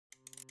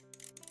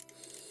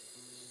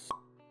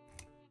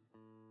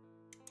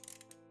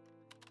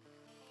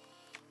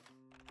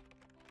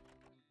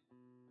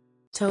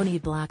Tony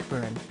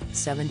Blackburn,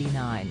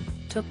 79,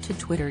 took to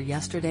Twitter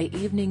yesterday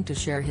evening to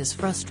share his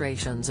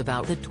frustrations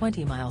about the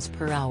 20 miles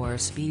per hour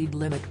speed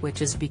limit,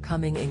 which is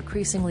becoming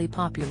increasingly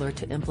popular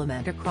to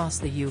implement across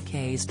the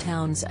UK's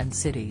towns and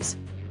cities.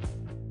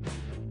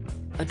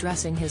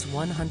 Addressing his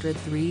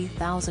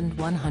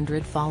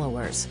 103,100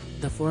 followers,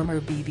 the former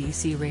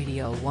BBC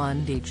Radio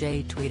 1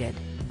 DJ tweeted,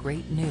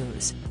 "Great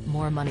news,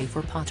 more money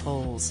for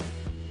potholes.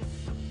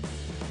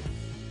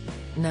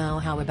 Now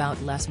how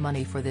about less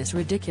money for this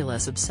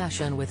ridiculous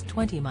obsession with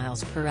 20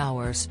 miles per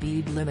hour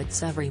speed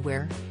limits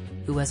everywhere?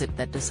 Who is it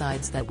that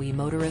decides that we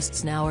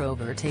motorists now are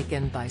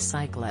overtaken by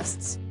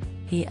cyclists?"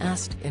 he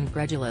asked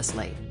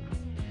incredulously.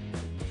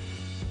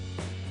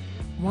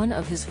 One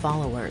of his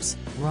followers,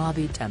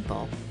 Robbie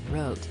Temple,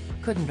 wrote,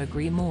 "Couldn't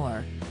agree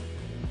more.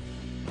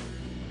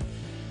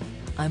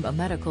 I'm a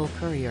medical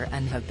courier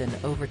and have been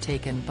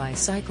overtaken by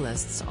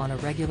cyclists on a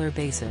regular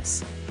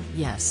basis.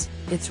 Yes,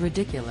 it's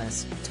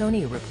ridiculous,"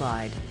 Tony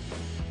replied.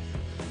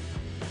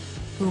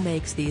 "Who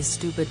makes these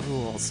stupid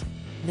rules?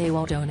 They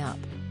won't own up."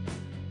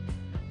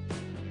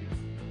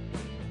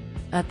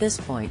 At this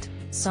point,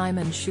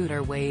 Simon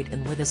Shooter weighed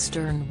in with a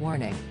stern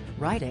warning,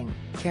 writing,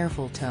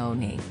 "Careful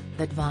Tony,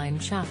 that Vine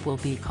chap will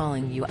be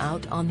calling you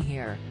out on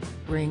here.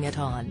 Bring it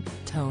on,"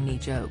 Tony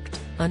joked,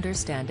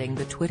 understanding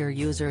the Twitter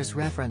user's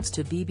reference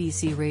to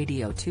BBC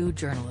Radio 2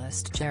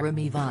 journalist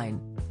Jeremy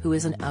Vine, who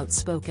is an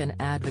outspoken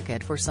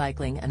advocate for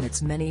cycling and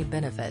its many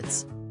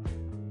benefits.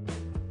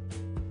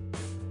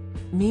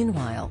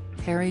 Meanwhile,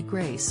 Harry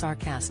Gray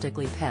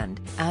sarcastically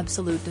penned,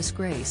 "Absolute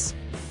disgrace.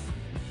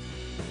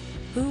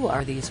 Who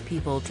are these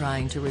people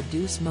trying to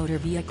reduce motor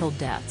vehicle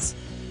deaths?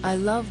 I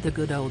love the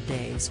good old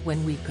days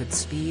when we could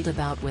speed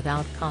about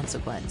without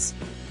consequence."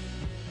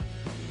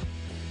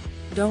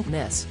 Don't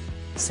miss.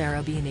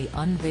 Sarah Beanie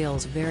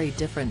unveils very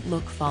different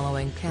look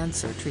following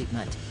cancer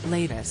treatment.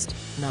 Latest,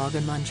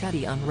 Naga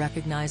Munchetty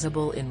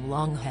unrecognizable in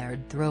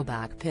long-haired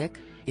throwback pic.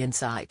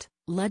 Insight,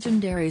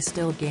 legendary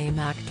still game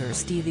actor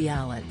Stevie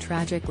Allen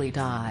tragically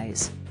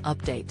dies.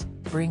 Update,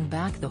 bring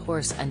back the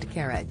horse and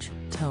carriage,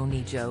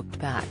 Tony joked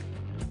back.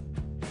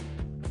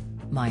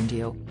 Mind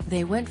you,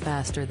 they went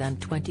faster than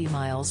 20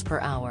 miles per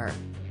hour.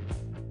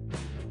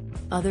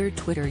 Other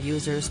Twitter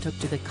users took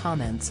to the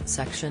comments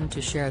section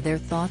to share their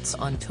thoughts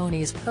on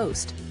Tony's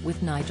post,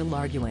 with Nigel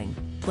arguing,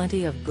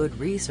 "Plenty of good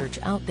research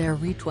out there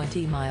re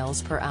 20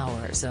 miles per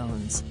hour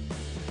zones."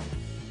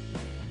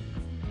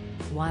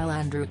 While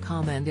Andrew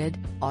commented,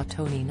 "Aw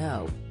Tony,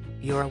 no.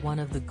 You're one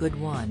of the good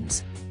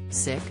ones.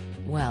 Sick,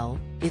 well,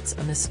 it's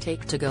a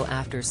mistake to go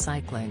after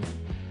cycling."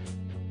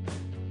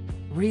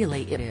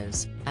 "Really it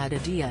is,"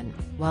 added Ian,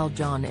 while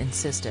John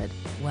insisted,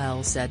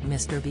 "Well said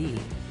Mr. B."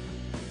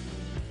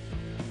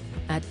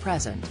 At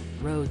present,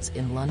 roads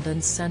in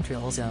London's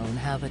central zone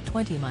have a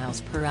 20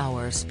 miles per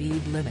hour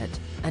speed limit,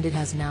 and it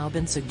has now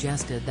been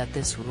suggested that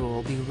this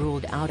rule be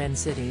ruled out in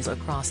cities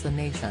across the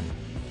nation.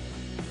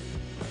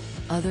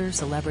 Other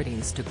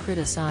celebrities to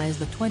criticize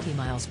the 20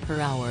 miles per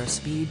hour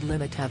speed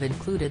limit have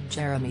included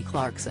Jeremy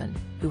Clarkson,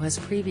 who has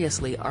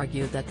previously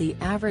argued that the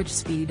average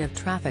speed of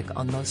traffic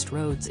on most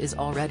roads is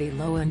already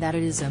low and that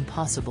it is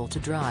impossible to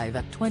drive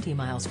at 20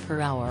 miles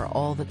per hour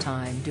all the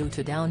time due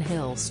to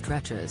downhill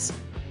stretches.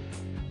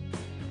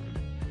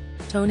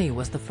 Tony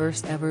was the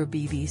first ever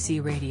BBC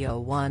Radio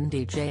 1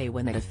 DJ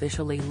when it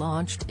officially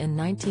launched in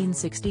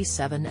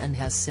 1967 and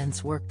has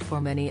since worked for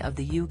many of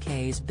the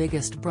UK's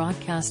biggest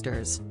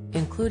broadcasters,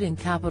 including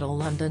Capital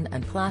London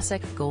and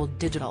Classic Gold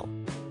Digital.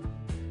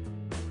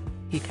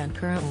 He can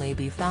currently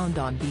be found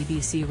on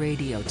BBC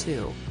Radio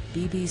 2,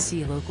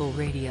 BBC Local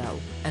Radio,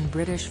 and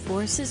British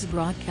Forces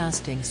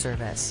Broadcasting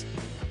Service.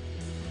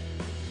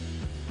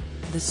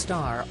 The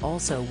star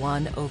also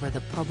won over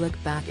the public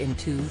back in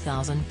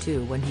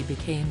 2002 when he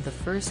became the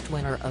first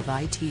winner of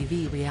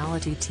ITV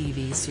reality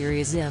TV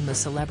series I'm a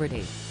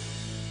Celebrity.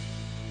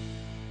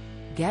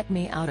 "Get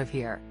me out of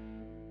here."